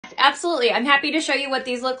absolutely. I'm happy to show you what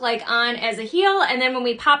these look like on as a heel, and then when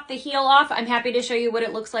we pop the heel off, I'm happy to show you what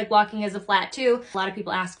it looks like walking as a flat too. A lot of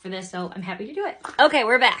people ask for this, so I'm happy to do it. Okay,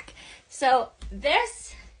 we're back. So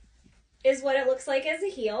this is what it looks like as a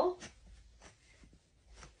heel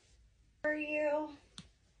for you,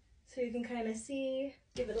 so you can kind of see,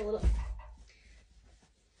 give it a little,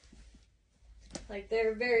 like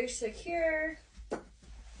they're very secure.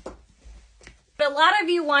 What a lot of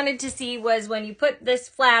you wanted to see was when you put this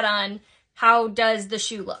flat on, how does the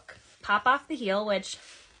shoe look? Pop off the heel, which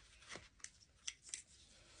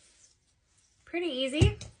pretty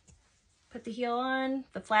easy. Put the heel on,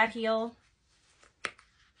 the flat heel.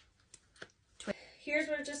 Here's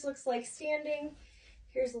what it just looks like standing.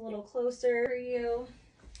 Here's a little closer for you.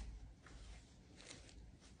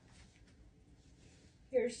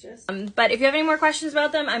 Here's just, but if you have any more questions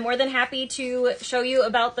about them, I'm more than happy to show you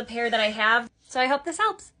about the pair that I have. So I hope this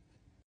helps.